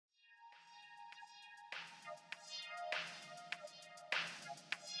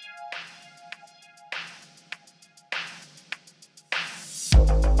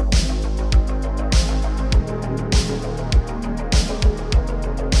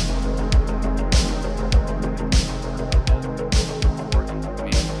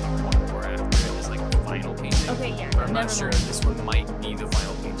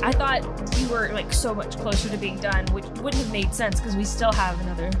so much closer to being done, which wouldn't have made sense because we still have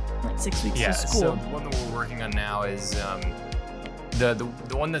another like 6 weeks of school. So the one that we're working on now is the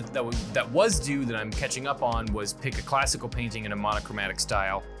one that was due that I'm catching up on was pick a classical painting in a monochromatic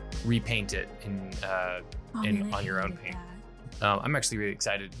style, repaint it on your own paint. I'm actually really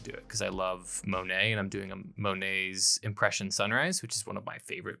excited to do it because I love Monet, and I'm doing a Monet's Impression Sunrise, which is one of my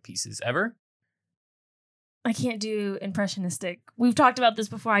favorite pieces ever. I can't do impressionistic. We've talked about this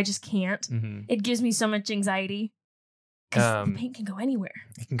before. I just can't. Mm-hmm. It gives me so much anxiety because the paint can go anywhere.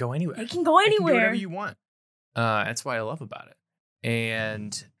 It can go anywhere. It can go anywhere. It can do whatever you want. That's what I love about it.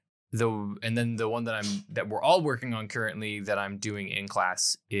 And then the one that we're all working on currently that I'm doing in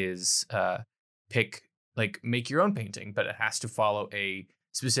class is make your own painting, but it has to follow a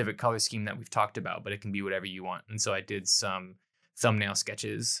specific color scheme that we've talked about, but it can be whatever you want. And so I did some thumbnail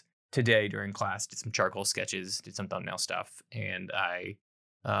sketches today during class, did some charcoal sketches, did some thumbnail stuff, and I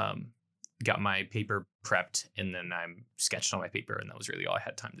got my paper prepped, and then I sketched on my paper, and that was really all I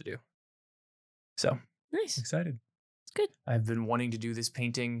had time to do. So nice. Excited. It's good. I've been wanting to do this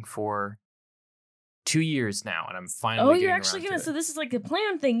painting for 2 years now, and I'm finally getting you're around actually to gonna it. So this is like a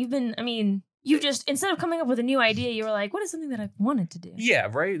plan thing. You just, instead of coming up with a new idea, you were like, what is something that I've wanted to do? Yeah,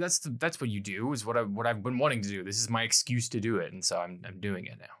 right. That's what you do, is what I've been wanting to do. This is my excuse to do it, and so I'm doing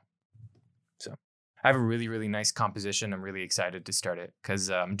it now. So I have a really, really nice composition. I'm really excited to start it because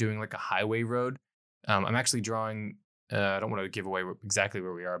I'm doing like a highway road. I'm actually drawing. I don't want to give away exactly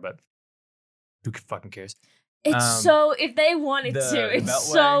where we are, but who fucking cares? It's so, if they wanted to, it's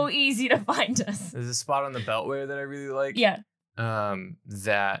Beltway. so easy to find us. There's a spot on the Beltway that I really like. Yeah.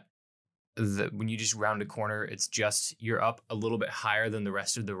 When you just round a corner, you're up a little bit higher than the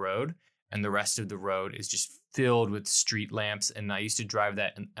rest of the road, and the rest of the road is just filled with street lamps. And I used to drive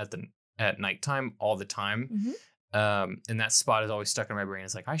that at nighttime all the time. Mm-hmm. And that spot is always stuck in my brain.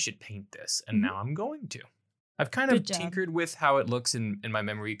 It's like, I should paint this, and now I'm going to. I've kind of tinkered with how it looks in my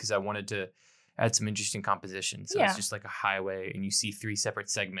memory because I wanted to add some interesting composition. So it's just like a highway, and you see 3 separate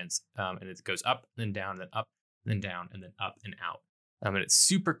segments, and it goes up, then down, then up, then down, and then up and out. And it's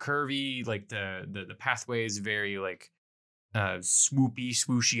super curvy. Like the pathway is very like swoopy,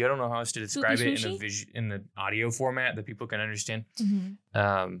 swooshy. I don't know how else to describe it in the audio format that people can understand.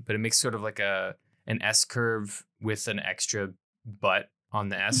 Mm-hmm. But it makes sort of like an S curve with an extra butt on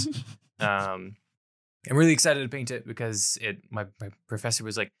the S. I'm really excited to paint it because my professor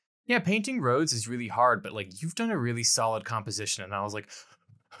was like, yeah, painting roads is really hard, but like you've done a really solid composition. And I was like,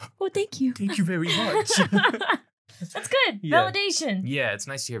 oh, thank you. Thank you very much. That's good. Yeah. Validation. Yeah, it's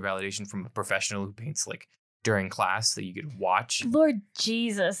nice to hear validation from a professional who paints like during class that you could watch. Lord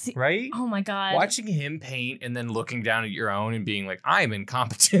Jesus. Right? Oh my God. Watching him paint and then looking down at your own and being like, I'm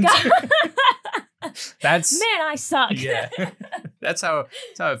incompetent. That's man, I suck. Yeah. That's how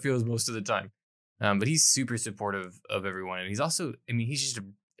it feels most of the time. But he's super supportive of everyone. And he's also,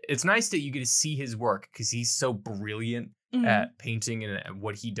 it's nice that you get to see his work because he's so brilliant at painting and at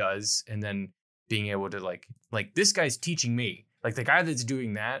what he does. And then being able to like this guy's teaching me. Like the guy that's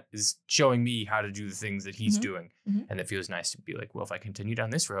doing that is showing me how to do the things that he's doing. Mm-hmm. And it feels nice to be like, well, if I continue down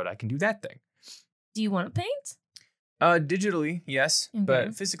this road, I can do that thing. Do you want to paint? Digitally, yes. Okay.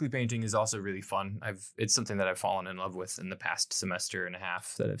 But physically painting is also really fun. It's something that I've fallen in love with in the past semester and a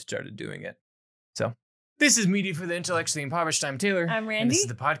half that I've started doing it. So this is Media for the Intellectually Impoverished. I'm Taylor. I'm Randy. And this is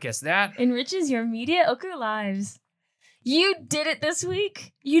the podcast that enriches your mediocre lives. You did it this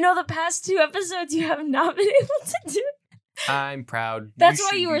week. You know, the past 2 episodes you have not been able to do. I'm proud. That's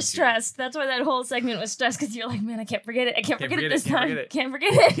why you were stressed. That's why that whole segment was stressed, because you're like, man, I can't forget it. I can't forget it this time. Can't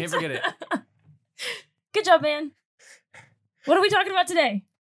forget it. Can't forget it. Good job, man. What are we talking about today?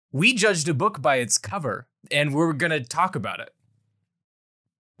 We judged a book by its cover, and we're going to talk about it.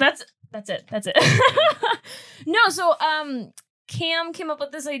 That's it. No, so Cam came up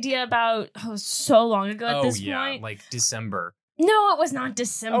with this idea about so long ago at this point. Like December. No, it was not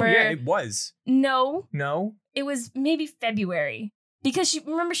December. Oh yeah, it was. No. It was maybe February. Because she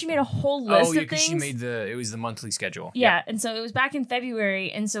made a whole list of things. Oh yeah, because she made it was the monthly schedule. Yeah, and so it was back in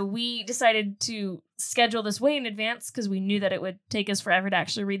February, and so we decided to schedule this way in advance because we knew that it would take us forever to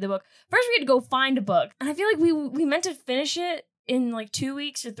actually read the book. First, we had to go find a book, and I feel like we meant to finish it in like 2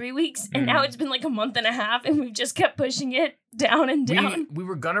 weeks or 3 weeks, and now it's been like a month and a half, and we've just kept pushing it down and down. We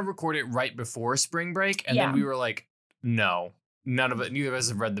were gonna record it right before spring break, and then we were like, no. Neither of us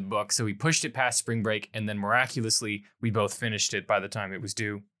have read the book, so we pushed it past spring break, and then miraculously, we both finished it by the time it was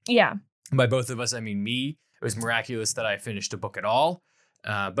due. Yeah. By both of us, I mean me. It was miraculous that I finished a book at all,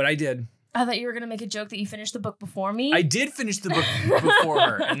 but I did. I thought you were going to make a joke that you finished the book before me. I did finish the book before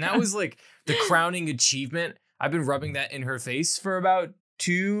her, and that was like the crowning achievement. I've been rubbing that in her face for about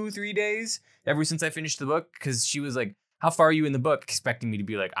 2-3 days, ever since I finished the book, because she was like, how far are you in the book? Expecting me to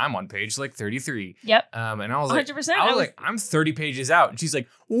be like, I'm on page like 33. Yep. And I was like, 100%. I was like, I'm 30 pages out. And she's like,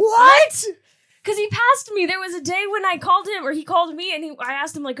 what? Because he passed me. There was a day when I called him, or he called me, and I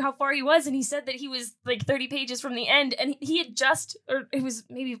asked him like how far he was, and he said that he was like 30 pages from the end, and he had just, or it was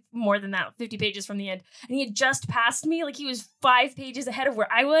maybe more than that, 50 pages from the end, and he had just passed me. Like he was 5 pages ahead of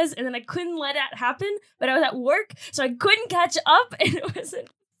where I was, and then I couldn't let that happen, but I was at work, so I couldn't catch up, and it wasn't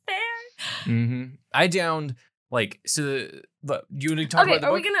fair. Mm-hmm. I downed like, so look, do you want to talk about the book?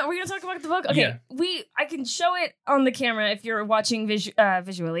 Are we gonna talk about the book? Okay, Yeah. I can show it on the camera if you're watching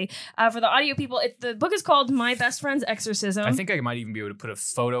visually. For the audio people, the book is called My Best Friend's Exorcism. I think I might even be able to put a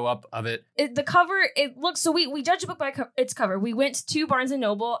photo up of it. The cover, it looks, so we judge a book by its cover. We went to Barnes &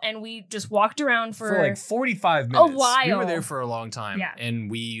 Noble and we just walked around for like 45 minutes. A while. We were there for a long time. Yeah. And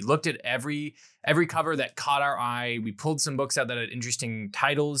we looked at every cover that caught our eye. We pulled some books out that had interesting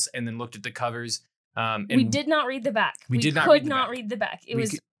titles and then looked at the covers. And we did not read the back. We could not read the back. It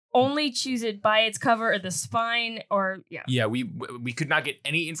was only choose it by its cover or the spine or Yeah, we could not get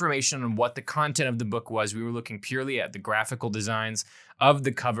any information on what the content of the book was. We were looking purely at the graphical designs of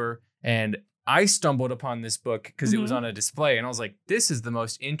the cover, and I stumbled upon this book because it was on a display, and I was like, this is the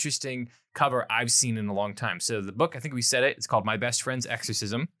most interesting cover I've seen in a long time. So the book, I think we said it's called My Best Friend's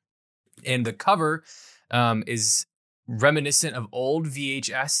Exorcism, and the cover is reminiscent of old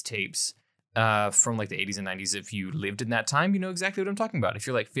VHS tapes from like the 80s and 90s. If you lived in that time, you know exactly what I'm talking about. If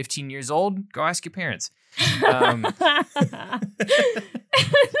you're like 15 years old, go ask your parents.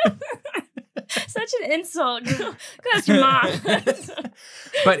 Such an insult. Go ask your mom.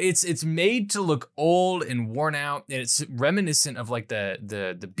 But it's made to look old and worn out, and it's reminiscent of like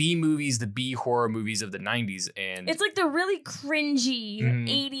the B movies, the B horror movies of the 90s, and it's like the really cringy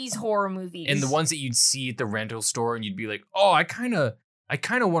 80s horror movies, and the ones that you'd see at the rental store, and you'd be like, oh, I kind of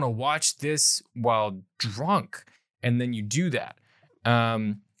want to watch this while drunk, and then you do that.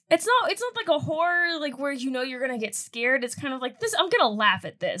 It's not like a horror like where you're gonna get scared. It's kind of like this. I'm gonna laugh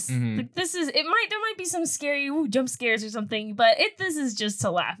at this. Like this is there might be some scary jump scares or something, but this is just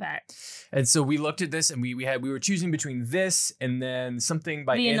to laugh at. And so we looked at this, and we were choosing between this and then something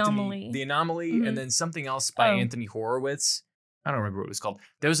by The Anomaly, and then something else by Anthony Horowitz. I don't remember what it was called.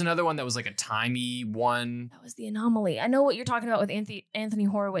 There was another one that was like a timey one. That was The Anomaly. I know what you're talking about with Anthony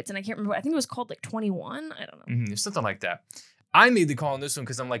Horowitz, and I can't remember. I think it was called like 21. I don't know. Something like that. I made the call on this one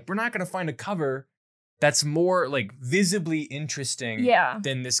because I'm like, we're not going to find a cover that's more like visibly interesting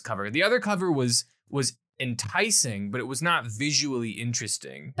than this cover. The other cover was enticing, but it was not visually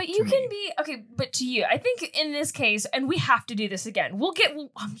interesting. But you can be okay. But to you, I think in this case, and we have to do this again. We're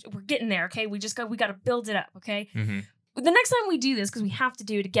getting there. Okay, we got to build it up. Okay. The next time we do this, because we have to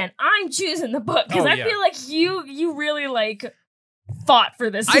do it again, I'm choosing the book because I feel like you really like fought for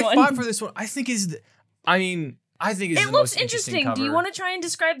this one. I fought for this one. I think it looks interesting. Do you want to try and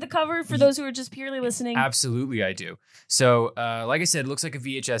describe the cover for those who are just purely listening? Absolutely, I do. So, like I said, it looks like a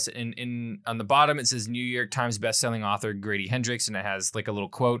VHS. In on the bottom, it says New York Times bestselling author Grady Hendrix, and it has like a little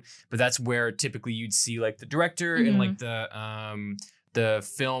quote. But that's where typically you'd see like the director and like the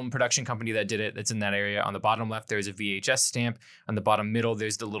film production company that did it. That's in that area. On the bottom left, there's a VHS stamp. On the bottom middle,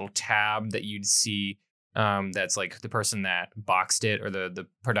 there's the little tab that you'd see. That's like the person that boxed it or the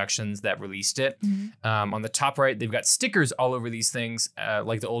productions that released it. On the top right, they've got stickers all over these things,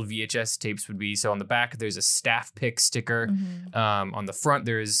 like the old VHS tapes would be. So on the back, there's a staff pick sticker. On the front,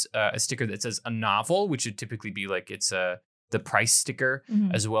 there's a sticker that says a novel, which would typically be like it's the price sticker,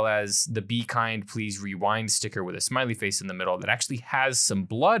 as well as the Be Kind, Please Rewind sticker with a smiley face in the middle that actually has some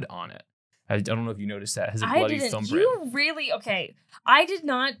blood on it. I don't know if you noticed that. It has a bloody thumbprint. I did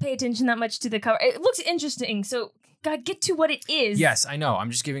not pay attention that much to the cover. It looks interesting. So, God, get to what it is. Yes, I know.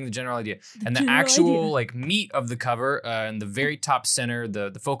 I'm just giving the general idea. And the actual like meat of the cover, in the very top center,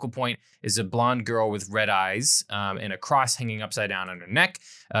 the focal point is a blonde girl with red eyes and a cross hanging upside down on her neck.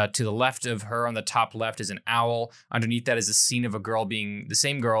 To the left of her, on the top left, is an owl. Underneath that is a scene of a girl the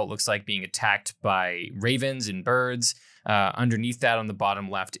same girl, it looks like, being attacked by ravens and birds. Underneath that, on the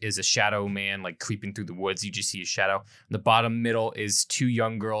bottom left, is a shadow man like creeping through the woods. You just see a shadow. On the bottom middle is 2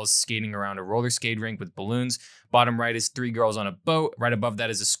 young girls skating around a roller skate rink with balloons. Bottom right is 3 girls on a boat. Right above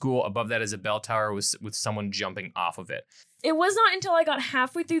that is a school. Above that is a bell tower with someone jumping off of it. It was not until I got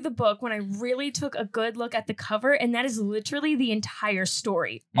halfway through the book when I really took a good look at the cover, and that is literally the entire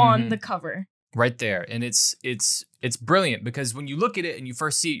story on the cover. Right there. And it's brilliant because when you look at it and you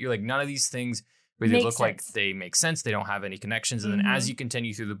first see it, you're like, none of these things really look like they make sense. They don't have any connections. And then as you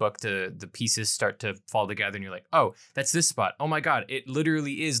continue through the book, the pieces start to fall together and you're like, oh, that's this spot. Oh my God, it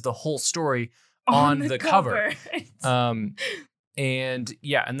literally is the whole story on the cover. And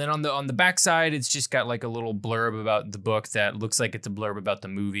yeah, and then on the backside, it's just got like a little blurb about the book that looks like it's a blurb about the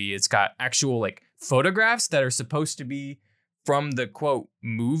movie. It's got actual like photographs that are supposed to be from the quote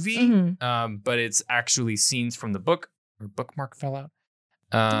movie, but it's actually scenes from the book. Or bookmark fell out.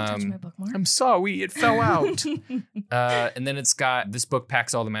 Don't touch my bookmark. I'm sorry, it fell out. And then it's got this book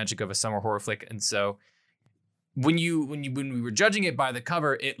packs all the magic of a summer horror flick, and so when we were judging it by the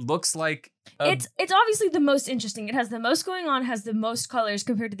cover, it looks like it's obviously the most interesting. It has the most going on, has the most colors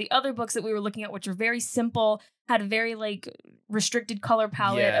compared to the other books that we were looking at, which are very simple, had a very like restricted color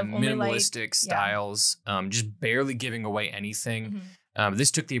palette of only minimalistic styles, just barely giving away anything.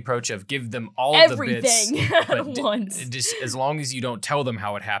 This took the approach of give them all everything the bits at once. Just as long as you don't tell them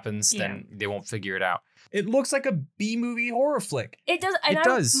how it happens, then they won't figure it out. It looks like a B-movie horror flick. It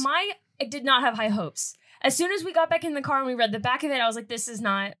does. And I did not have high hopes. As soon as we got back in the car and we read the back of it, I was like, it's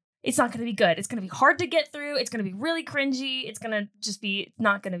not going to be good. It's going to be hard to get through. It's going to be really cringy. It's going to just be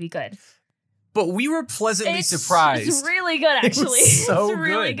not going to be good. But we were pleasantly surprised. It's really good, actually. It's so it's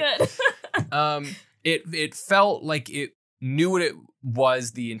really good. It felt like it knew what it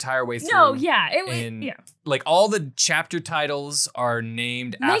was the entire way through. No, yeah. It was, like all the chapter titles are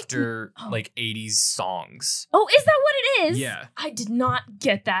named after like 80s songs. Oh, is that what it is? Yeah. I did not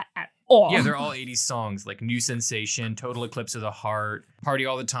get that at all. Yeah, they're all 80s songs, like New Sensation, Total Eclipse of the Heart, Party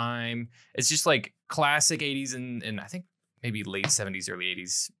All the Time. It's just like classic 80s and I think maybe late 70s, early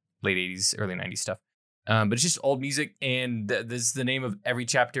 80s, late 80s, early 90s stuff. But it's just old music, and this is the name of every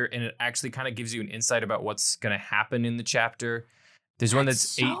chapter, and it actually kind of gives you an insight about what's going to happen in the chapter. There's one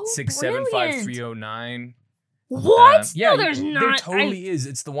that's 8675309. What? Yeah, no, there's not. There totally is.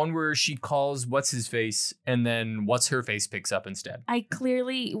 It's the one where she calls what's his face, and then what's her face picks up instead.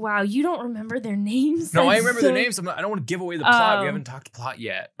 Wow, you don't remember their names? No, I remember their names. I don't want to give away the plot. We haven't talked plot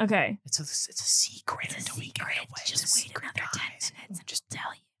yet. Okay. It's a secret until we give it away. Just wait another 10 minutes and just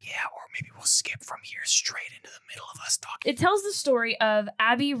tell you. Yeah, or maybe we'll skip from here straight into the middle of us talking. It tells the story of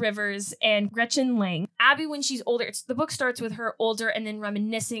Abby Rivers and Gretchen Lang. Abby, when she's older, the book starts with her older and then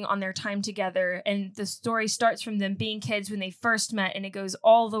reminiscing on their time together. And the story starts from them being kids when they first met, and it goes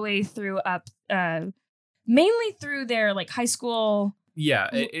all the way through up, mainly through their like high school. Yeah,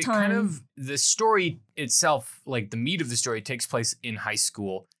 it kind of, the story itself, like the meat of the story takes place in high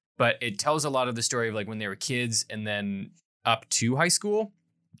school, but it tells a lot of the story of like when they were kids and then up to high school.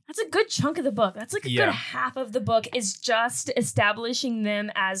 That's a good chunk of the book. That's like a good half of the book is just establishing them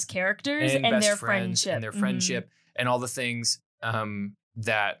as characters and their friendship. And their friendship and all the things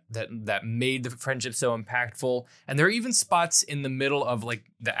that made the friendship so impactful. And there are even spots in the middle of like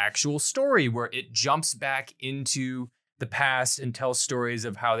the actual story where it jumps back into the past and tells stories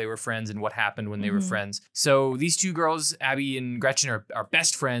of how they were friends and what happened when they were friends. So these two girls, Abby and Gretchen, are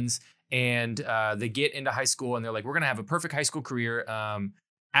best friends, and they get into high school and they're like, we're going to have a perfect high school career.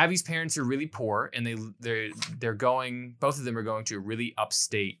 Abby's parents are really poor, and they're going. Both of them are going to a really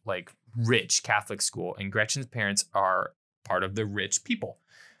upstate, like rich Catholic school, and Gretchen's parents are part of the rich people.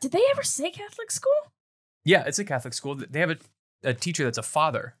 Did they ever say Catholic school? Yeah, it's a Catholic school. They have a teacher that's a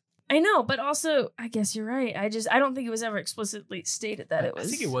father. I know, but also, I guess you're right. I don't think it was ever explicitly stated that it was.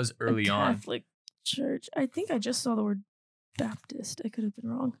 I think it was early on. Catholic church. I think I just saw the word Baptist. I could have been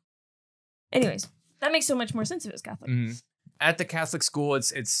wrong. Anyways, that makes so much more sense if it was Catholic. Mm-hmm. At the Catholic school,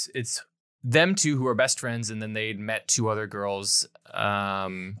 it's them two who are best friends, and then they'd met two other girls.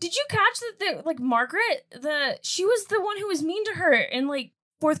 Did you catch that? Like Margaret, she was the one who was mean to her in like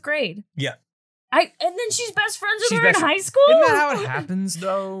 4th grade. Yeah. And then she's best friends with her in high school. Isn't that how it happens,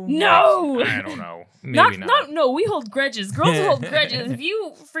 though? No, I don't know. Maybe not. No, we hold grudges. Girls hold grudges. If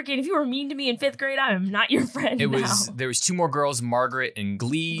you were mean to me in 5th grade, I am not your friend. There was two more girls, Margaret and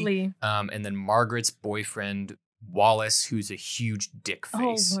Glee. And then Margaret's boyfriend, Wallace, who's a huge dick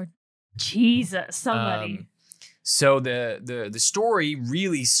face. Oh Lord, Jesus, somebody. So the story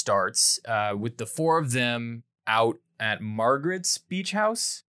really starts with the four of them out at Margaret's beach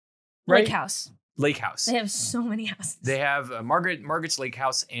house, right? Lake house. They have so many houses. They have Margaret's lake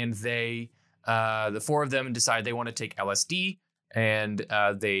house, and they the four of them decide they want to take LSD, and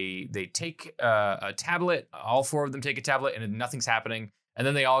they take a tablet. All four of them take a tablet, and nothing's happening, and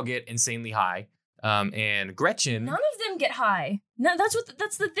then they all get insanely high. And Gretchen, none of them get high. No,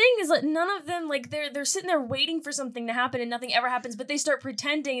 that's the thing is that none of them, like, they're sitting there waiting for something to happen and nothing ever happens, but they start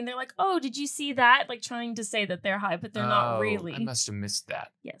pretending and they're like, oh, did you see that? Like trying to say that they're high, but they're not really. I must have missed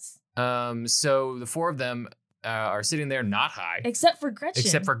that. Yes. So the four of them are sitting there not high. Except for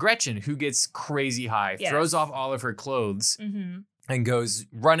Gretchen, who gets crazy high, yes. throws off all of her clothes, and goes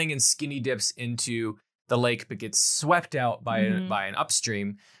running and skinny dips into the lake, but gets swept out by an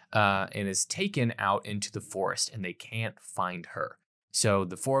upstream. and is taken out into the forest, and they can't find her. So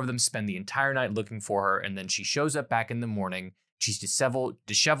the four of them spend the entire night looking for her, and then she shows up back in the morning. She's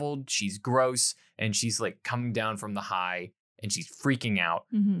disheveled, she's gross, and she's like coming down from the high, and she's freaking out.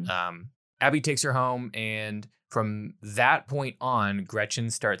 Abby takes her home, and from that point on, Gretchen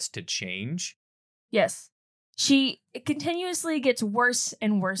starts to change. Yes. She continuously gets worse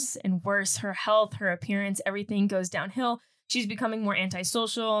and worse and worse. Her health, her appearance, everything goes downhill. She's becoming more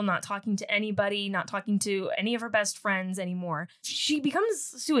antisocial, not talking to anybody, not talking to any of her best friends anymore. She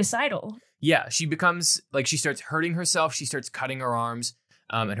becomes suicidal. Yeah, she becomes, like, she starts hurting herself. She starts cutting her arms.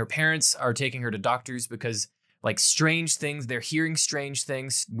 And her parents are taking her to doctors because, like, strange things, they're hearing strange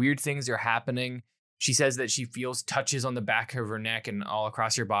things, weird things are happening. She says that she feels touches on the back of her neck and all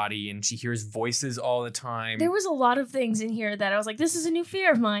across her body, and she hears voices all the time. There was a lot of things in here that I was like, this is a new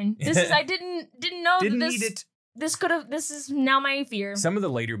fear of mine. I didn't know Didn't that need it. this is now my fear. Some of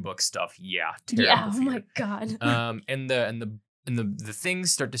the later book stuff, terrible Yeah, oh fear. my God. And the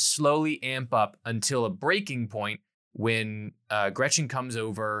things start to slowly amp up until a breaking point when Gretchen comes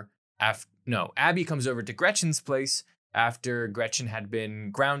over Abby comes over to Gretchen's place after Gretchen had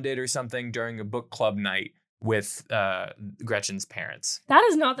been grounded or something during a book club night with Gretchen's parents. That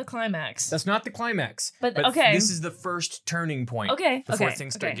is not the climax. That's not the climax. But okay. This is the first turning point before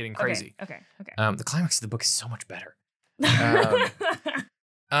things start getting crazy. Okay. The climax of the book is so much better.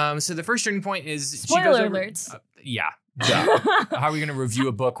 So the first turning point is spoiler alerts. Duh. How are we going to review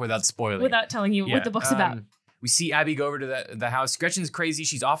a book without spoiling? Without telling you what the book's about. We see Abby go over to the house. Gretchen's crazy.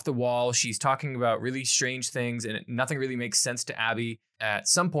 She's off the wall. She's talking about really strange things, and nothing really makes sense to Abby. At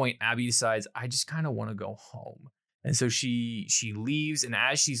some point, Abby decides, I just kind of want to go home. And so she leaves, and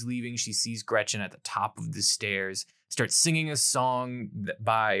as she's leaving, she sees Gretchen at the top of the stairs, starts singing a song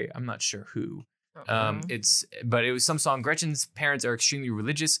by, I'm not sure who. But it was some song. Gretchen's parents are extremely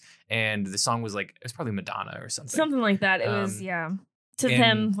religious, and the song was like, it's probably Madonna or something. Something like that. It was, to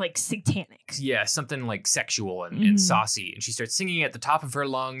them, like satanic. Yeah, something like sexual and saucy. And she starts singing at the top of her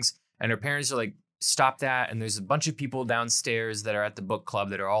lungs, and her parents are like, stop that. And there's a bunch of people downstairs that are at the book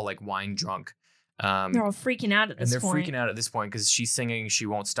club that are all like wine drunk. They're all freaking out at this point. And they're freaking out at this point because she's singing, she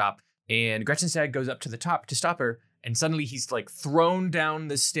won't stop. And Gretchen's dad goes up to the top to stop her. And suddenly he's like thrown down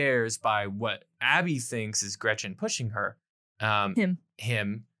the stairs by what Abby thinks is Gretchen pushing her.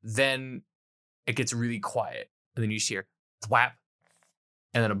 Him. Then it gets really quiet. And then you hear thwap.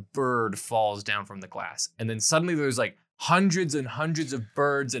 And then a bird falls down from the glass. And then suddenly there's like hundreds and hundreds of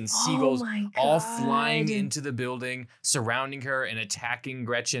birds and seagulls all flying into the building, surrounding her and attacking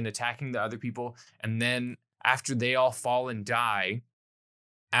Gretchen, attacking the other people. And then after they all fall and die,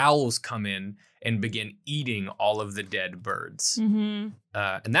 owls come in and begin eating all of the dead birds. And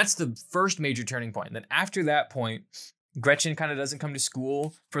that's the first major turning point. And then after that point, Gretchen kind of doesn't come to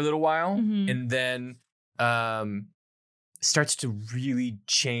school for a little while. And then starts to really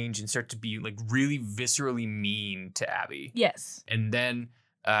change and start to be like really viscerally mean to Abby. Yes. And then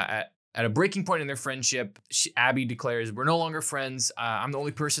at a breaking point in their friendship, Abby declares, we're no longer friends. I'm the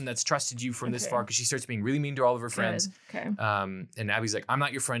only person that's trusted you from this far, because she starts being really mean to all of her friends. Okay. And Abby's like, I'm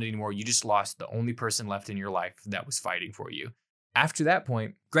not your friend anymore. You just lost the only person left in your life that was fighting for you. After that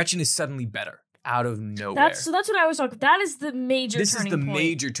point, Gretchen is suddenly better. Out of nowhere. That's what I was talking about. That is the major turning point. This is the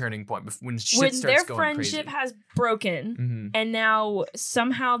major turning point when shit starts going crazy. When their friendship has broken, and now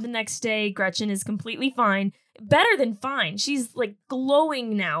somehow the next day Gretchen is completely fine. Better than fine. She's like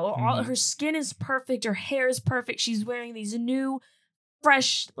glowing now. All her skin is perfect. Her hair is perfect. She's wearing these new,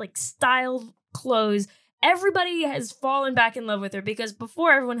 fresh, like styled clothes. Everybody has fallen back in love with her because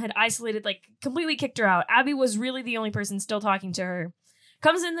before everyone had isolated, like completely kicked her out. Abby was really the only person still talking to her.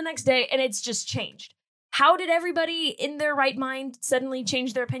 Comes in the next day and it's just changed. How did everybody in their right mind suddenly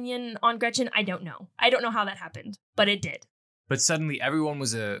change their opinion on Gretchen? I don't know. I don't know how that happened, but it did. But suddenly everyone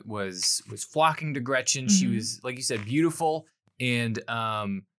was flocking to Gretchen. She was, like you said, beautiful, and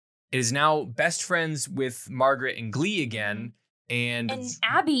is now best friends with Margaret and Glee again. And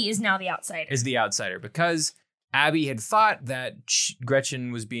Abby is now the outsider. Because Abby had thought that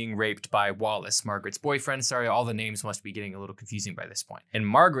Gretchen was being raped by Wallace, Margaret's boyfriend. Sorry, all the names must be getting a little confusing by this point. And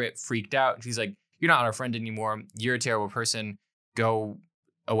Margaret freaked out. She's like, you're not our friend anymore. You're a terrible person. Go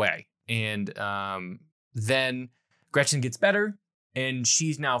away. And then Gretchen gets better, and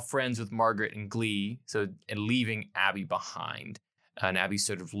she's now friends with Margaret and Glee, and leaving Abby behind. And Abby's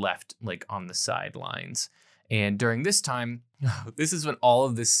sort of left like on the sidelines. And during this time, this is when all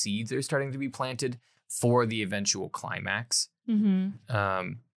of the seeds are starting to be planted for the eventual climax.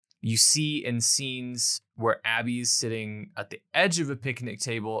 You see in scenes where Abby's sitting at the edge of a picnic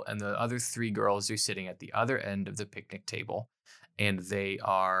table and the other three girls are sitting at the other end of the picnic table. and they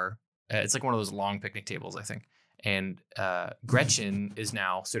are it's like one of those long picnic tables, I think. And Gretchen is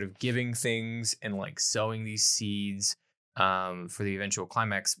now sort of giving things and like sowing these seeds for the eventual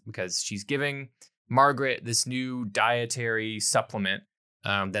climax, because she's giving Margaret this new dietary supplement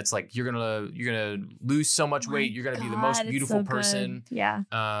that's like, you're gonna lose so much weight, you're gonna be the most beautiful person. Yeah.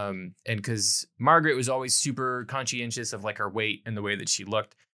 And because Margaret was always super conscientious of like her weight and the way that she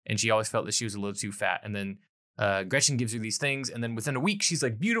looked, and she always felt that she was a little too fat. And then Gretchen gives her these things, and then within a week she's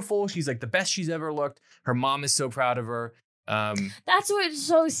like beautiful. She's like the best she's ever looked. Her mom is so proud of her. That's what's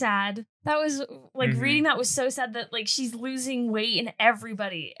so sad. That was like reading that was so sad, that like she's losing weight, and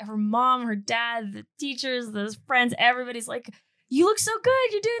everybody, her mom, her dad, the teachers, the friends, everybody's like, you look so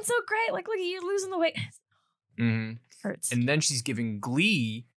good, you're doing so great, like look at you losing the weight. Hurts. And then she's giving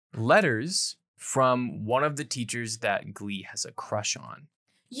Glee letters from one of the teachers that Glee has a crush on.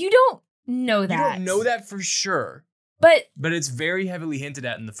 You don't know that. You don't know that for sure. But it's very heavily hinted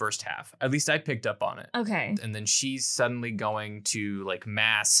at in the first half. At least I picked up on it. Okay. And then she's suddenly going to like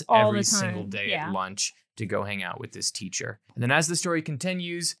mass all every the time. single day at lunch to go hang out with this teacher. And then as the story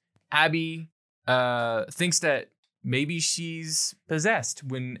continues, Abby thinks that maybe she's possessed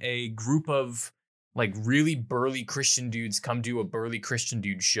when a group of like really burly Christian dudes come to a burly Christian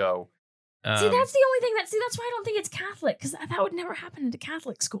dude show. See, that's the only thing that's why I don't think it's Catholic, because that would never happen in a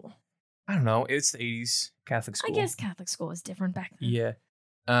Catholic school. I don't know. It's the 80s Catholic school. I guess Catholic school was different back then.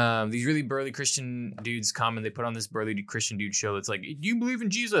 Yeah. These really burly Christian dudes come and they put on this burly Christian dude show that's like, do you believe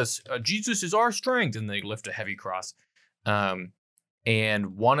in Jesus? Jesus is our strength. And they lift a heavy cross.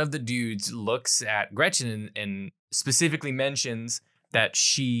 And one of the dudes looks at Gretchen and specifically mentions that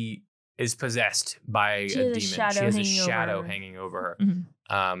she is possessed by a demon. She has a shadow hanging over her.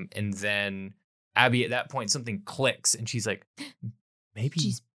 And then Abby, at that point, something clicks and she's like, maybe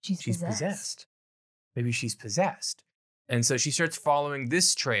she's possessed. Maybe she's possessed. And so she starts following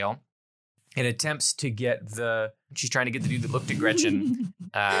this trail and attempts to get she's trying to get the dude that looked at Gretchen.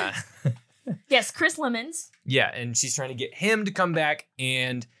 Yes, Chris Lemons. Yeah, and she's trying to get him to come back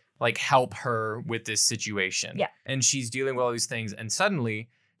and like help her with this situation. Yeah. And she's dealing with all these things. And suddenly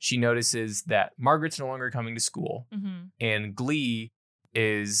she notices that Margaret's no longer coming to school. And Glee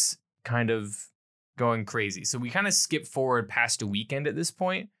is kind of going crazy. So we kind of skip forward past a weekend at this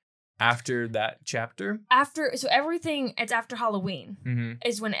point after that chapter. So everything, it's after Halloween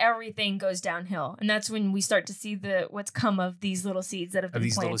is when everything goes downhill. And that's when we start to see what's come of these little seeds that have been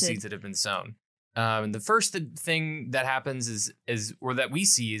planted. Little seeds that have been sown. And the first thing that happens is that we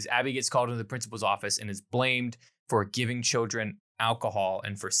see is Abby gets called into the principal's office and is blamed for giving children alcohol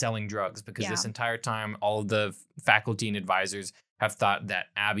and for selling drugs, because this entire time, all of the faculty and advisors have thought that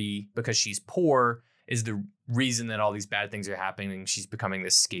Abby, because she's poor, is the reason that all these bad things are happening. She's becoming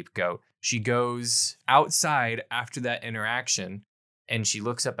this scapegoat. She goes outside after that interaction and she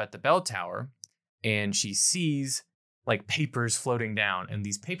looks up at the bell tower and she sees like papers floating down, and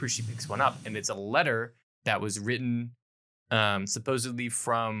these papers, she picks one up and it's a letter that was written supposedly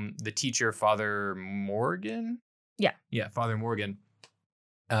from the teacher, Father Morgan. Yeah, Father Morgan,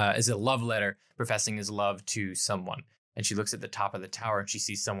 is a love letter professing his love to someone. And she looks at the top of the tower and she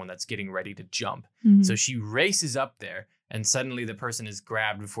sees someone that's getting ready to jump. So she races up there and suddenly the person is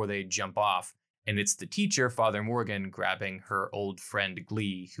grabbed before they jump off. And it's the teacher, Father Morgan, grabbing her old friend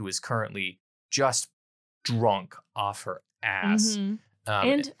Glee, who is currently just drunk off her ass.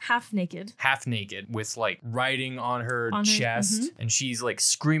 And half naked with like writing on her chest. And she's like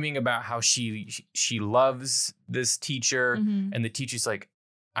screaming about how she loves this teacher. And the teacher's like,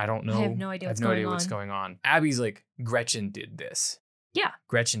 I don't know. I have no idea what's going on. Abby's like, Gretchen did this. Yeah.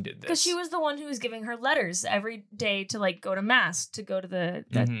 Gretchen did this. Because she was the one who was giving her letters every day to like go to mass, to go to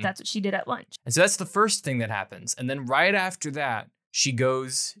that's what she did at lunch. And so that's the first thing that happens. And then right after that, she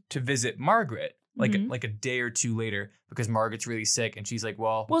goes to visit Margaret like a day or two later, because Margaret's really sick. And she's like,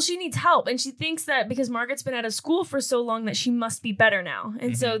 well, she needs help. And she thinks that because Margaret's been out of school for so long that she must be better now.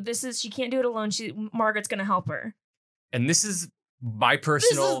 And so she can't do it alone. Margaret's going to help her. And this is my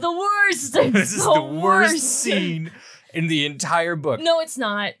personal... This is the worst. This is the worst scene in the entire book. No, it's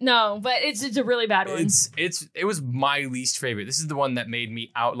not. No, but it's a really bad one. It was my least favorite. This is the one that made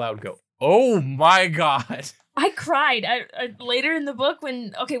me out loud go, oh my God. I cried later in the book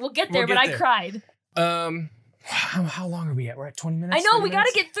when... Okay, we'll get there, I cried. How long are we at? We're at 20 minutes? I know, we got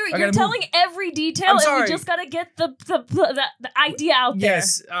to get through it. You're telling every detail, and we just got to get the idea out there.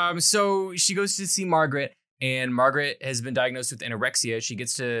 Yes. So she goes to see Margaret, and Margaret has been diagnosed with anorexia. She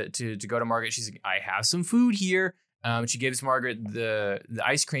gets to go to Margaret. She's like, I have some food here. She gives Margaret the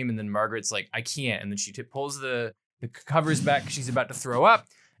ice cream, and then Margaret's like, I can't. And then she pulls the covers back. She's about to throw up.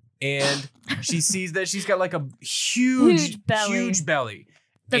 and she sees that she's got like a huge belly.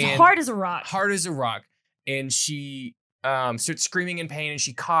 That's hard as a rock. Hard as a rock. And she starts screaming in pain, and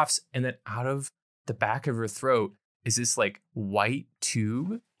she coughs, and then out of the back of her throat is this like white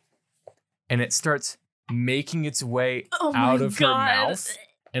tube, and it starts making its way out of her mouth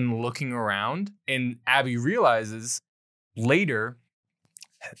and looking around. And Abby realizes later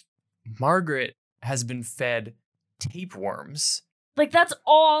Margaret has been fed tapeworms. Like, that's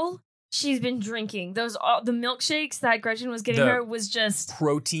all she's been drinking. The milkshakes that Gretchen was getting her was just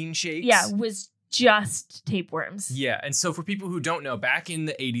protein shakes. Yeah, was just tapeworms. Yeah, and so for people who don't know, back in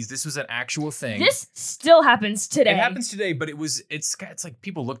the 80s, this was an actual thing. This still happens today. It happens today, but it's like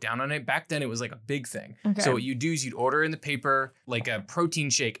people look down on it. Back then, it was like a big thing. Okay. So what you do is you'd order in the paper like a protein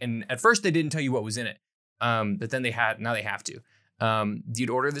shake, and at first they didn't tell you what was in it, but then now they have to. You'd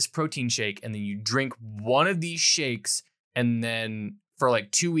order this protein shake, and then you drink one of these shakes, and then for like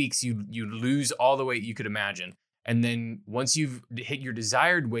 2 weeks, you lose all the weight you could imagine. And then once you've hit your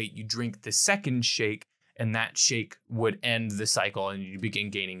desired weight, you drink the second shake, and that shake would end the cycle and you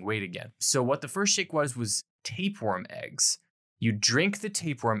begin gaining weight again. So what the first shake was tapeworm eggs. You drink the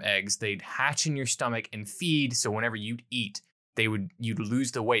tapeworm eggs, they'd hatch in your stomach and feed. So whenever you'd eat, you'd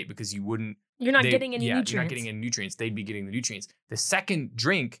lose the weight because you're not getting any nutrients. You're not getting any nutrients. They'd be getting the nutrients. The second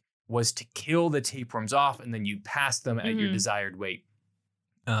drink was to kill the tapeworms off, and then you'd pass them at your desired weight.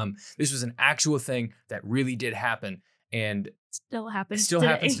 This was an actual thing that really did happen, and still happens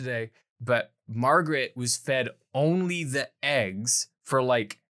today. But Margaret was fed only the eggs for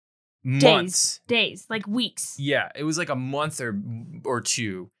like months, days, like weeks. Yeah, it was like a month or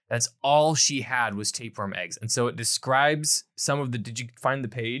two. That's all she had was tapeworm eggs. And so it describes some of the, did you find the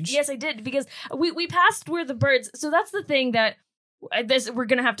page? Yes, I did, because we passed where the birds, so that's the thing that we're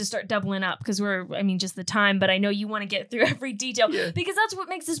going to have to start doubling up because just the time, but I know you want to get through every detail because that's what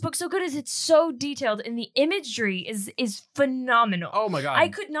makes this book so good is it's so detailed and the imagery is phenomenal. Oh my God. I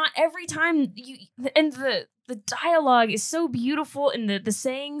could not every time the dialogue is so beautiful and the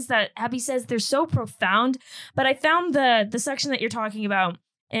sayings that Abby says, they're so profound, but I found the section that you're talking about.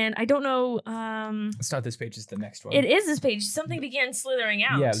 And I don't know. It's not this page. It's the next one. It is this page. Something began slithering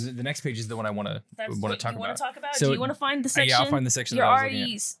out. Yeah, the next page is the one I want to talk about. You want to talk about? So, do you want to find the section? Yeah, I'll find the section. You're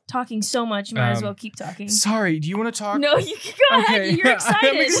already talking so much. You might as well keep talking. Sorry. Do you want to talk? No, you can go ahead. You're excited.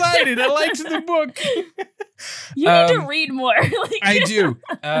 I'm excited. I liked the book. You need to read more. I do.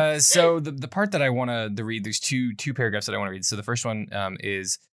 So the part that I want to read, there's two paragraphs that I want to read. So the first one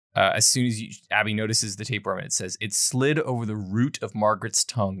is. As soon as Abby notices the tapeworm, it says, it slid over the root of Margaret's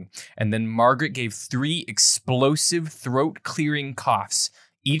tongue. And then Margaret gave 3 explosive throat-clearing coughs,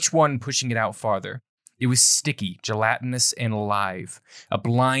 each one pushing it out farther. It was sticky, gelatinous, and alive. A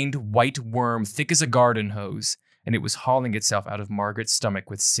blind white worm thick as a garden hose. And it was hauling itself out of Margaret's stomach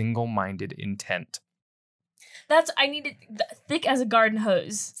with single-minded intent. I needed thick as a garden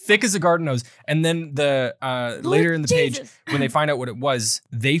hose. Thick as a garden hose. And then later in the page, when they find out what it was,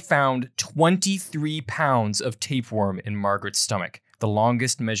 they found 23 pounds of tapeworm in Margaret's stomach. The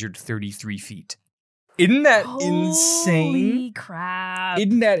longest measured 33 feet. Isn't that insane? Holy crap.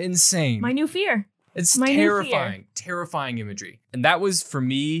 Isn't that insane? My new fear. It's terrifying. Terrifying imagery. And that was, for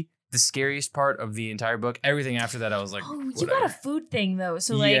me, the scariest part of the entire book. Everything after that, I was like, you got a food thing though.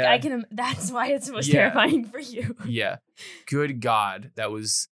 So that's why it's most terrifying for you. Yeah. Good God. That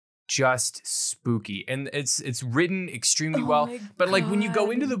was just spooky. And it's written extremely well. But like when you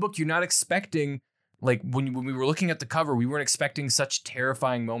go into the book, you're not expecting, like when we were looking at the cover, we weren't expecting such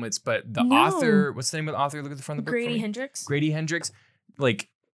terrifying moments. But the author, what's the name of the author? Look at the front of the book. Grady Hendrix. Grady Hendrix. Like,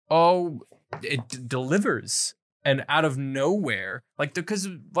 it delivers. And out of nowhere, because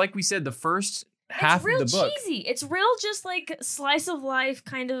like we said, the first half of the book. It's real cheesy. It's real just like slice of life,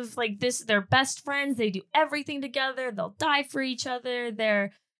 kind of like this. They're best friends. They do everything together. They'll die for each other.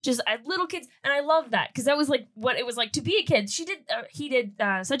 They're just little kids. And I love that because that was like what it was like to be a kid. He did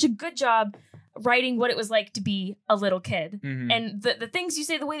such a good job writing what it was like to be a little kid. Mm-hmm. And the things you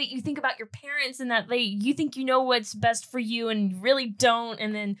say, the way that you think about your parents and that you think you know what's best for you and you really don't.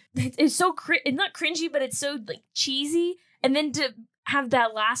 And then it's so, it's not cringy, but it's so like cheesy. And then to have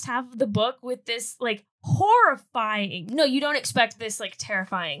that last half of the book with this like horrifying, no, you don't expect this like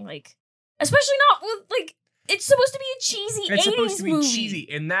terrifying, like, especially not with like, it's supposed to be a cheesy 80s movie. It's supposed to be cheesy.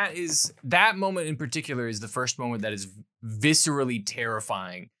 And that moment in particular is the first moment that is viscerally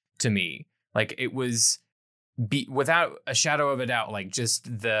terrifying to me. Like it was, without a shadow of a doubt, like just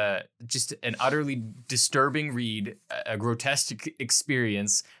an utterly disturbing read, a grotesque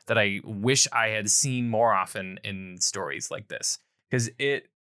experience that I wish I had seen more often in stories like this, because it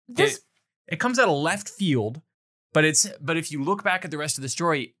comes out of left field, But if you look back at the rest of the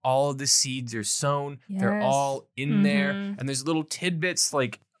story, all of the seeds are sown. They're Yes. all in there, and there's little tidbits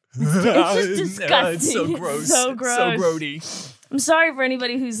like It's just disgusting. It's so gross. So It's gross. so grody. I'm sorry for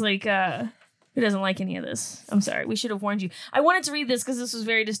anybody who's like who doesn't like any of this. I'm sorry. We should have warned you. I wanted to read this because this was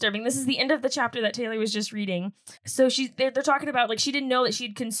very disturbing. This is the end of the chapter that Taylor was just reading. So they're talking about like she didn't know that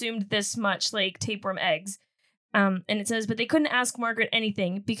she'd consumed this much like tapeworm eggs. And it says, but they couldn't ask Margaret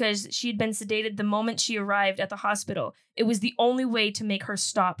anything because she had been sedated the moment she arrived at the hospital. It was the only way to make her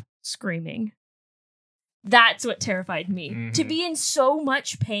stop screaming. That's what terrified me. Mm-hmm. To be in so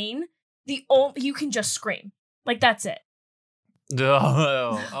much pain, you can just scream. Like, that's it.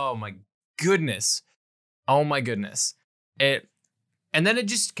 Oh my goodness. Oh my goodness. And then it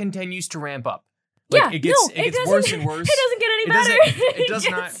just continues to ramp up. Like, it gets worse and worse. It doesn't get any better. It does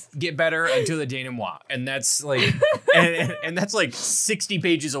not get better until the denouement, and that's like, and that's like 60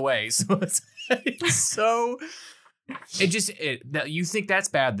 pages away. So it's so. You think that's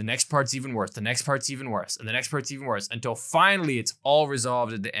bad. The next part's even worse. The next part's even worse, and the next part's even worse until finally it's all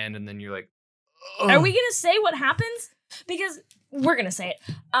resolved at the end, and then you're like, ugh. Are we gonna say what happens? Because we're gonna say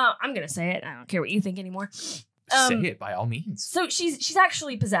it. I'm gonna say it. I don't care what you think anymore. Say it by all means. So she's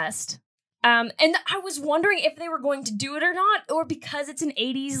actually possessed. And I was wondering if they were going to do it or not, or because it's an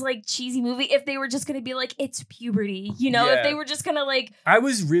 80s like cheesy movie, if they were just going to be like, it's puberty, you know, if they were just going to like. I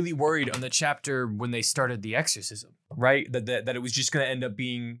was really worried on the chapter when they started the exorcism, right? That it was just going to end up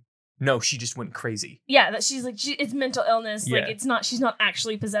being, no, she just went crazy. Yeah, that she's like, it's mental illness. Yeah. Like she's not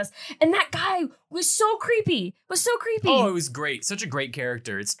actually possessed. And that guy was so creepy. Oh, it was great. Such a great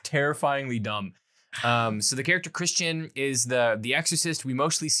character. It's terrifyingly dumb. So the character Christian is the exorcist. We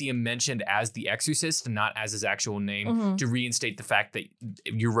mostly see him mentioned as the exorcist, not as his actual name, to reinstate the fact that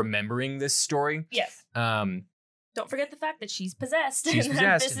you're remembering this story. Yes. Don't forget the fact that she's possessed. She's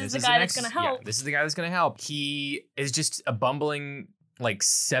possessed. This is the guy that's going to help. Yeah, this is the guy that's going to help. He is just a bumbling, like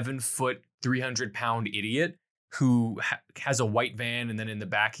 7 foot, 300-pound idiot who has a white van, and then in the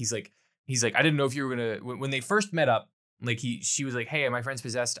back he's like, I didn't know if you were gonna. When they first met up. Like she was like, hey, my friend's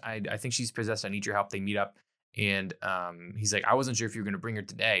possessed. I think she's possessed. I need your help. They meet up. And he's like, I wasn't sure if you were going to bring her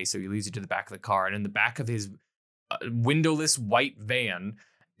today. So he leads her to the back of the car. And in the back of his windowless white van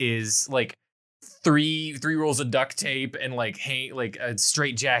is like three rolls of duct tape and like a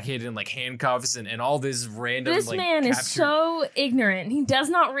straight jacket and like handcuffs and all this random. This man is so ignorant. He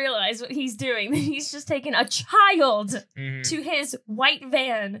does not realize what he's doing. He's just taken a child to his white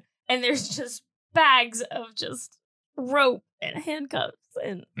van. And there's just bags of just rope and handcuffs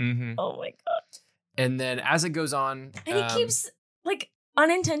and oh my god. And then as it goes on, and he keeps like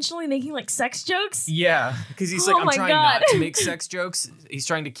unintentionally making like sex jokes. Yeah, because he's like, I'm trying not to make sex jokes. He's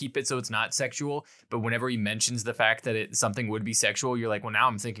trying to keep it so it's not sexual. But whenever he mentions the fact that something would be sexual, you're like, well, now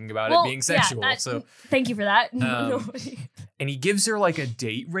I'm thinking about it being sexual. So thank you for that. And he gives her like a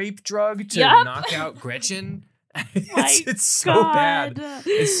date rape drug to knock out Gretchen. It's so bad.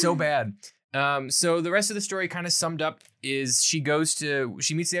 It's so bad. So the rest of the story kind of summed up is she meets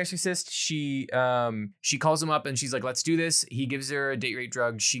the exorcist. She calls him up and she's like, let's do this. He gives her a date rape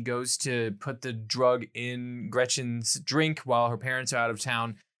drug. She goes to put the drug in Gretchen's drink while her parents are out of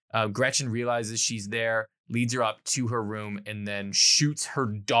town. Gretchen realizes she's there, leads her up to her room, and then shoots her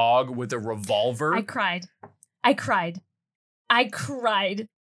dog with a revolver. I cried.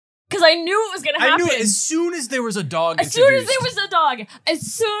 Because I knew it was going to happen. I knew it as soon as there was a dog As soon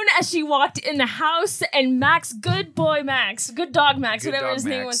as she walked in the house and good dog Max, whatever his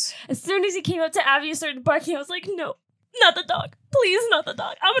name was. As soon as he came up to Abby and started barking, I was like, no, not the dog. Please, not the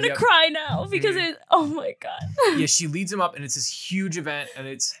dog. I'm going to cry now because oh my God. Yeah, she leads him up and it's this huge event and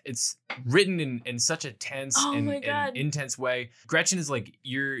it's written in such a tense and intense way. Gretchen is like,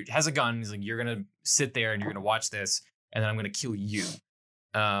 has a gun. He's like, you're going to sit there and you're going to watch this and then I'm going to kill you.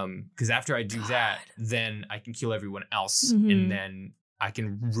 Because after I do that, then I can kill everyone else, and then I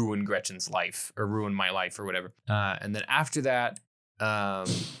can ruin Gretchen's life or ruin my life or whatever. And then after that, I'm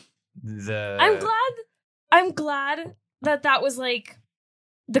glad that was like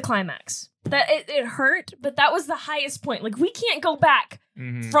the climax. That it hurt, but that was the highest point. Like we can't go back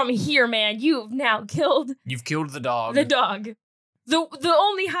from here, man. You've killed the dog. The dog. The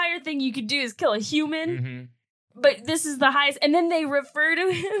only higher thing you could do is kill a human. But this is the highest, and then they refer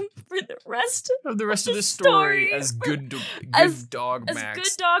to him for the rest of the story as good dog Max. As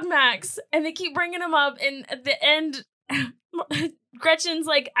good dog Max, and they keep bringing him up, and at the end, Gretchen's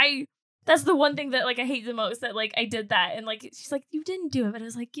like, that's the one thing that like I hate the most, that like I did that, and like she's like, you didn't do it, but I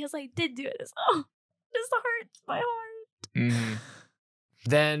was like, yes, I did do it. It's just hurts my heart.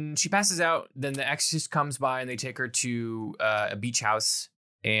 Then she passes out. Then the exorcist comes by, and they take her to a beach house.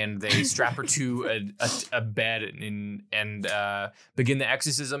 and they strap her to a bed and begin the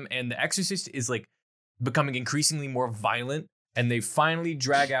exorcism. And the exorcist is like becoming increasingly more violent, and they finally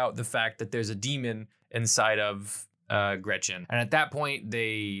drag out the fact that there's a demon inside of Gretchen. And at that point,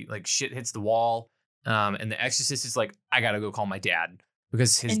 they like shit hits the wall, and the exorcist is like, I gotta go call my dad,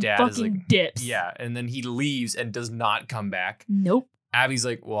 because his dad is like dips. Yeah, and then he leaves and does not come back. Nope. Abby's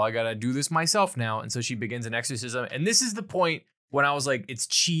like, well, I gotta do this myself now, and so she begins an exorcism. And this is the point when I was like, it's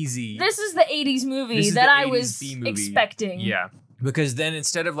cheesy. This is the 80s movie that I was expecting. Yeah. Because then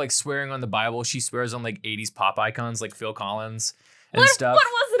instead of like swearing on the Bible, she swears on like 80s pop icons like Phil Collins and stuff. What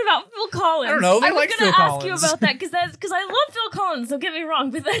was it about Phil Collins? I don't know. I was going to ask you about that because I love Phil Collins, don't get me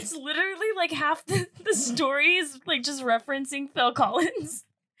wrong, but that's literally like half the story is like just referencing Phil Collins.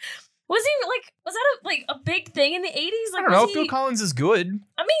 Was that a big thing in the 80s? Like, I don't know. Phil Collins is good.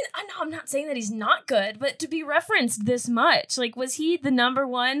 I mean, I know I'm not saying that he's not good, but to be referenced this much, like, was he the number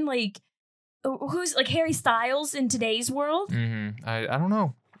one, like, who's like Harry Styles in today's world? Mm-hmm. I don't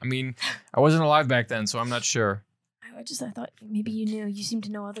know. I mean, I wasn't alive back then, so I'm not sure. I thought maybe you knew. You seem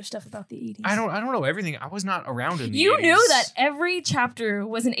to know other stuff about the 80s. I don't know everything. I was not around in the 80s. You knew that every chapter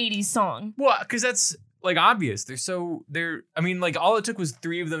was an 80s song. Well, because that's like obvious. I mean, like all it took was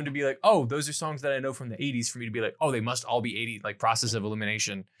 3 of them to be like, oh, those are songs that I know from the 80s, for me to be like, oh, they must all be 80, like Process of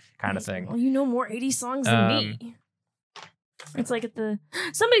Elimination kind of thing. Well, you know more 80s songs than me. It's like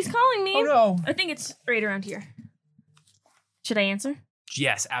somebody's calling me. Oh no. I think it's right around here. Should I answer?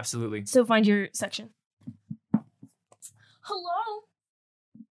 Yes, absolutely. So find your section. Hello?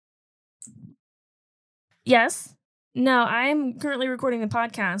 Yes? No, I'm currently recording the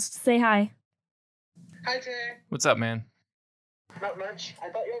podcast. Say hi. Hi, Jay. What's up, man? Not much. I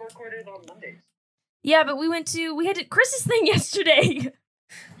thought y'all recorded on Mondays. Yeah, but we had Chris's thing yesterday.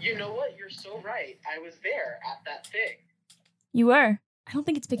 You know what? You're so right. I was there at that thing. You were. I don't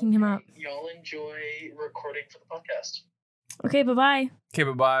think it's picking him up. Y'all enjoy recording for the podcast. Okay, bye-bye. Okay,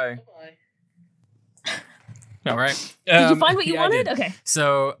 bye-bye. Bye-bye. All right. Did you find what you wanted? I did. Okay.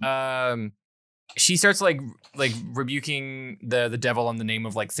 So, she starts like rebuking the devil in the name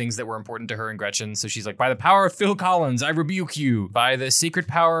of like things that were important to her and Gretchen. So she's like, by the power of Phil Collins, I rebuke you. By the sacred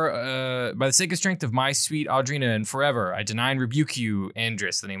strength of my sweet Audrina and forever, I deny and rebuke you.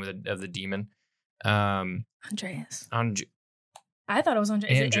 Andrus, the name of the demon. Andreas. I thought it was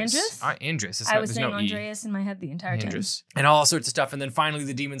Andreas. Is it Andrus? Andrus. I was saying Andreas in my head the entire time. Andrus. And all sorts of stuff. And then finally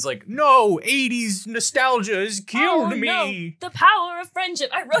the demon's like, no, 80s nostalgia has killed me. No. The power of friendship.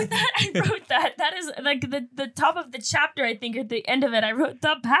 I wrote that. That is like the top of the chapter, I think, at the end of it. I wrote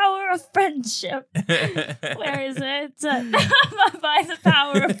the power of friendship. Where is it? By the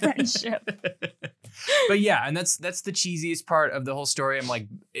power of friendship. But yeah, and that's the cheesiest part of the whole story. I'm like,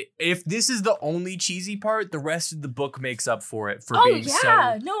 if this is the only cheesy part, the rest of the book makes up for it.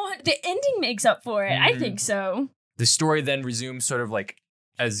 The ending makes up for it. I think so. The story then resumes sort of like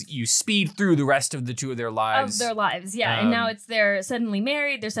as you speed through the rest of the 2 of their lives. Yeah. And now they're suddenly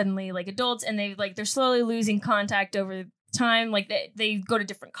married. They're suddenly like adults, and they're slowly losing contact over time. Like they go to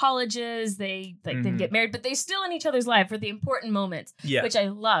different colleges. They get married, but they still in each other's life for the important moments. Yeah. Which I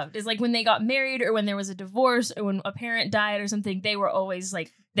loved. Is like when they got married, or when there was a divorce, or when a parent died or something. They were always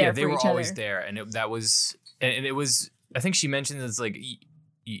like there for each other. They were always there, and it was. I think she mentioned it's like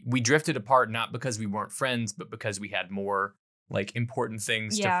we drifted apart not because we weren't friends, but because we had more like important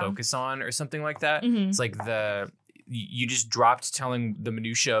things to focus on or something like that. Mm-hmm. It's like you just dropped telling the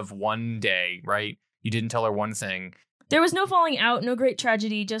minutia of one day, right? You didn't tell her one thing. There was no falling out, no great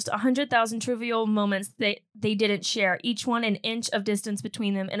tragedy, just 100,000 trivial moments that they didn't share, each one an inch of distance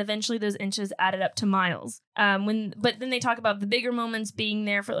between them, and eventually those inches added up to miles. But then they talk about the bigger moments being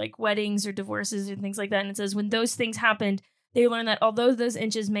there for like weddings or divorces and things like that, and it says when those things happened, they learned that although those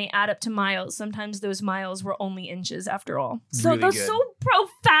inches may add up to miles, sometimes those miles were only inches after all. So really they're so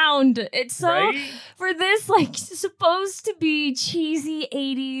profound. It's so, right? For this, like, supposed to be cheesy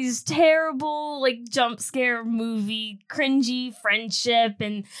 80s, terrible, like, jump scare movie, cringy friendship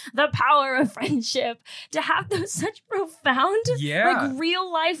and the power of friendship, to have those such profound, like,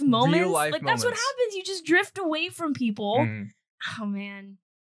 real life moments. That's what happens. You just drift away from people. Mm. Oh, man.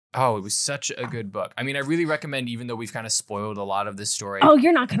 Oh, it was such a good book. I mean, I really recommend, even though we've kind of spoiled a lot of this story. Oh,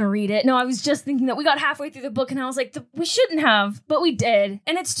 you're not going to read it. No, I was just thinking that we got halfway through the book and I was like, we shouldn't have, but we did.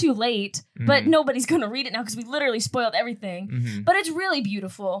 And it's too late. Mm-hmm. But nobody's going to read it now because we literally spoiled everything. Mm-hmm. But it's really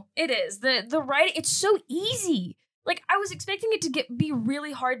beautiful. It is. The writing, it's so easy. Like, I was expecting it to be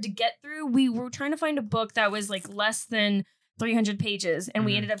really hard to get through. We were trying to find a book that was like less than 300 pages and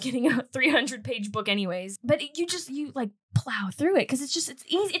we ended up getting a 300-page book anyways. But you like plow through it because it's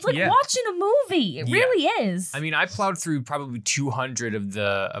easy. It's like watching a movie. It really is. I mean, I plowed through probably 200 of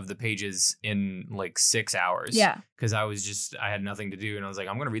the pages in like 6 hours. Yeah. Because I had nothing to do and I was like,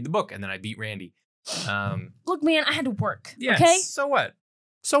 I'm going to read the book. And then I beat Randy. Look, man, I had to work. Yeah. Okay. So what?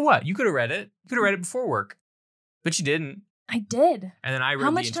 You could have read it. You could have read it before work. But you didn't. I did. And then I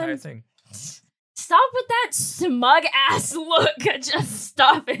read the entire thing. Stop with that smug ass look. Just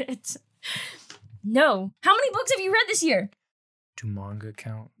stop it. No. How many books have you read this year? Do manga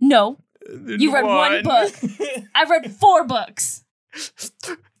count? No. You read one book. I've read 4 books. It's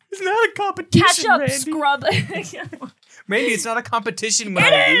not a competition, Catch up, Randy. scrub. Randy, it's not a competition when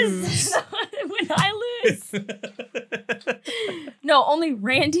It I is! lose. When I lose. No, only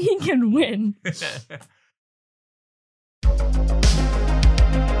Randy can win.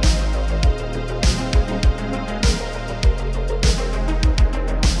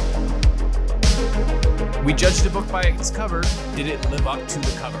 We judged a book by its cover. Did it live up to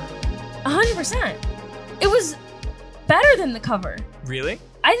the cover? 100%. It was better than the cover. Really?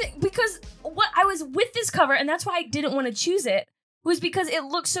 I think because what I was with this cover, and that's why I didn't want to choose it, was because it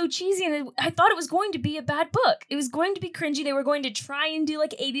looked so cheesy, and I thought it was going to be a bad book. It was going to be cringy. They were going to try and do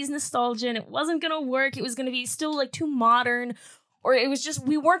like 80s nostalgia, and it wasn't going to work. It was going to be still like too modern, or it was just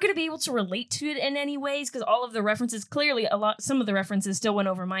we weren't going to be able to relate to it in any ways because all of the references, clearly some of the references still went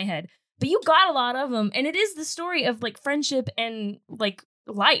over my head. But you got a lot of them, and it is the story of like friendship and like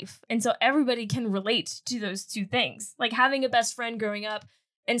life, and so everybody can relate to those two things, like having a best friend growing up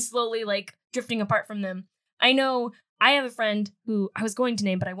and slowly like drifting apart from them. I know I have a friend who I was going to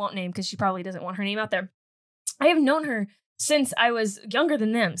name, but I won't name because she probably doesn't want her name out there. I have known her since I was younger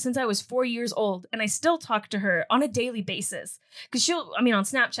than them, since I was 4 years old, and I still talk to her on a daily basis. Because on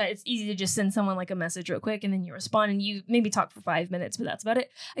Snapchat, it's easy to just send someone like a message real quick, and then you respond, and you maybe talk for 5 minutes, but that's about it.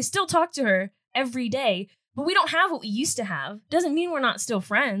 I still talk to her every day, but we don't have what we used to have. Doesn't mean we're not still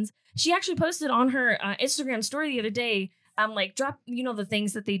friends. She actually posted on her Instagram story the other day, like drop, the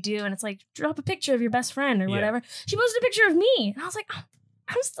things that they do, and it's like, drop a picture of your best friend or whatever. She posted a picture of me, and I was like, oh,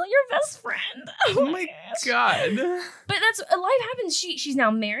 I'm still your best friend. Oh my God. But that's life happens. She's now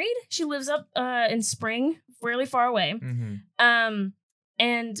married. She lives up in Spring, really far away. Mm-hmm.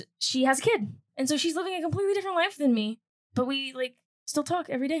 And she has a kid. And so she's living a completely different life than me. But we like still talk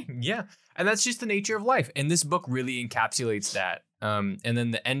every day. Yeah. And that's just the nature of life. And this book really encapsulates that. And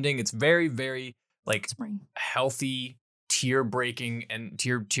then the ending, it's very, very like Spring. Healthy, tear-breaking and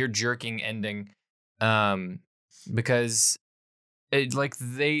tear-jerking ending. Because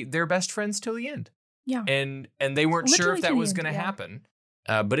they're best friends till the end. Yeah. And they weren't sure if that was going to happen.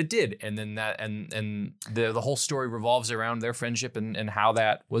 But it did. And then that and the whole story revolves around their friendship and how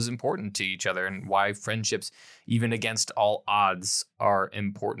that was important to each other and why friendships, even against all odds, are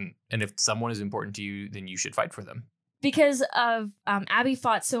important. And if someone is important to you, then you should fight for them. Because of Abby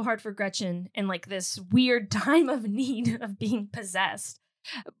fought so hard for Gretchen in like this weird time of need of being possessed.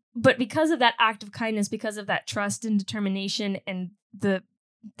 But because of that act of kindness, because of that trust and determination and the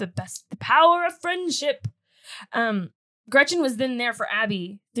power of friendship, Gretchen was then there for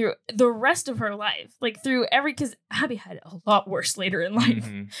Abby through the rest of her life, like through because Abby had a lot worse later in life.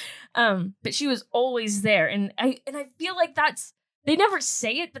 Mm-hmm. But she was always there, and I feel like they never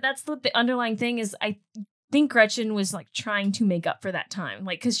say it, but that's what the underlying thing is. I think Gretchen was like trying to make up for that time,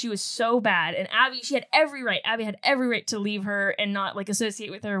 like because she was so bad, and Abby had every right to leave her and not like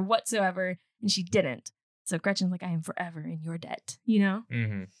associate with her whatsoever, and she didn't. So Gretchen's like, I am forever in your debt,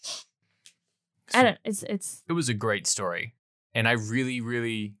 Mm-hmm. I don't. It was a great story, and I really,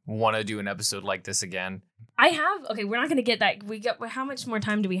 really want to do an episode like this again. Okay, we're not going to get that. How much more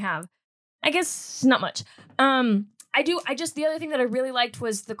time do we have? I guess not much. The other thing that I really liked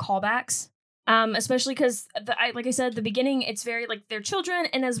was the callbacks. Especially because, like I said, the beginning, it's very like they're children,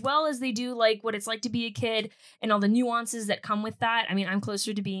 and as well as they do like what it's like to be a kid and all the nuances that come with that. I mean, I'm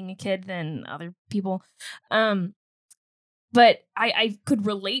closer to being a kid than other people. But I could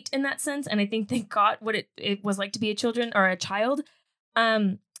relate in that sense, and I think they got what it was like to be a child.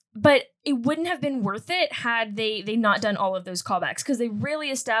 But it wouldn't have been worth it had they not done all of those callbacks, because they really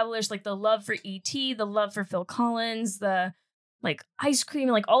established like the love for E.T., the love for Phil Collins, the like ice cream,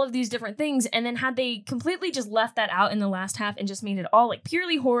 like all of these different things. And then had they completely just left that out in the last half and just made it all like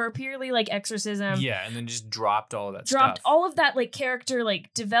purely horror, purely like exorcism. Yeah, and then just dropped all of that stuff. All of that like character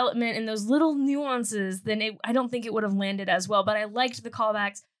like development and those little nuances, then I don't think it would have landed as well. But I liked the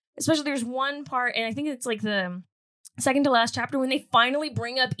callbacks. Especially there's one part, and I think it's like the second to last chapter, when they finally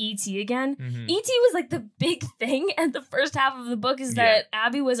bring up E.T. again. Mhm. E.T. was like the big thing at the first half of the book is that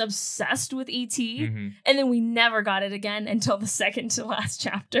Abby was obsessed with E.T. Mhm. And then we never got it again until the second to last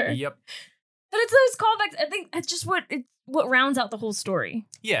chapter. Yep. But it's those callbacks. I think that's just what rounds out the whole story.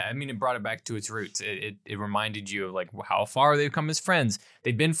 Yeah, I mean, it brought it back to its roots. It reminded you of like how far they've come as friends.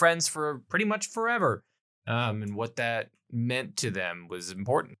 They've been friends for pretty much forever, and what that meant to them was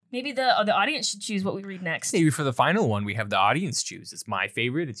important. Maybe the audience should choose what we read next. Maybe for the final one, we have the audience choose. It's my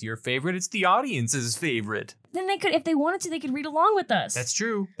favorite. It's your favorite. It's the audience's favorite. Then they could, if they wanted to, they could read along with us. That's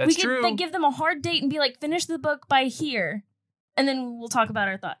true. We could like, give them a hard date and be like, finish the book by here, and then we'll talk about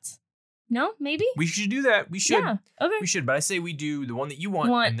our thoughts. No, maybe We should do that. We should. Yeah. Okay. We should. But I say we do the one that you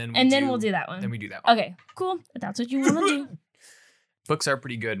want, and then we'll do that one. Then we do that one. Okay, cool. If that's what you want to do. Books are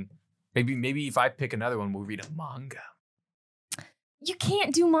pretty good. Maybe if I pick another one, we'll read a manga. You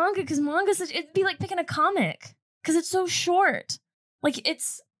can't do manga because it'd be like picking a comic because it's so short. Like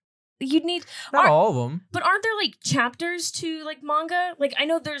you'd need Not all of them. But aren't there like chapters to like manga? Like I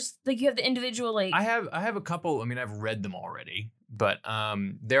know there's like you have the individual like I have a couple. I mean, I've read them already, but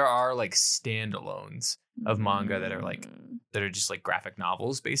there are like standalones of manga that are just like graphic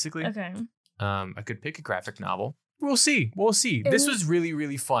novels, basically. Okay. I could pick a graphic novel. We'll see. This was really,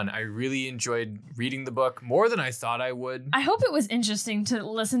 really fun. I really enjoyed reading the book more than I thought I would. I hope it was interesting to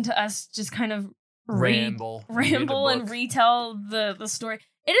listen to us just kind of ramble and retell the story.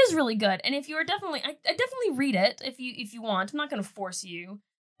 It is really good, and if you are definitely, I definitely read it if you want. I'm not going to force you,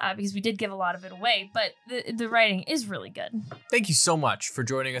 because we did give a lot of it away, but the writing is really good. Thank you so much for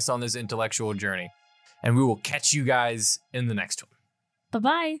joining us on this intellectual journey, and we will catch you guys in the next one.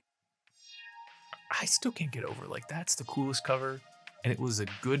 Bye-bye. I still can't get over like that's the coolest cover, and it was a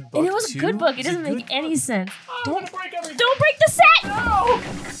good book. And it was a good book. It doesn't make any sense. Don't break the set. No.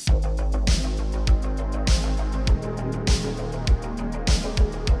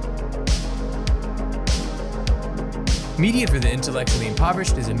 Media for the Intellectually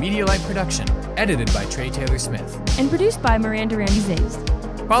Impoverished is a Medialite production, edited by Trey Taylor Smith. And produced by Miranda Randy Zaves.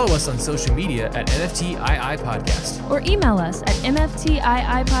 Follow us on social media at NFTII Podcast. Or email us at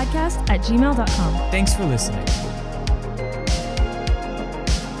mftiipodcast@gmail.com. Thanks for listening.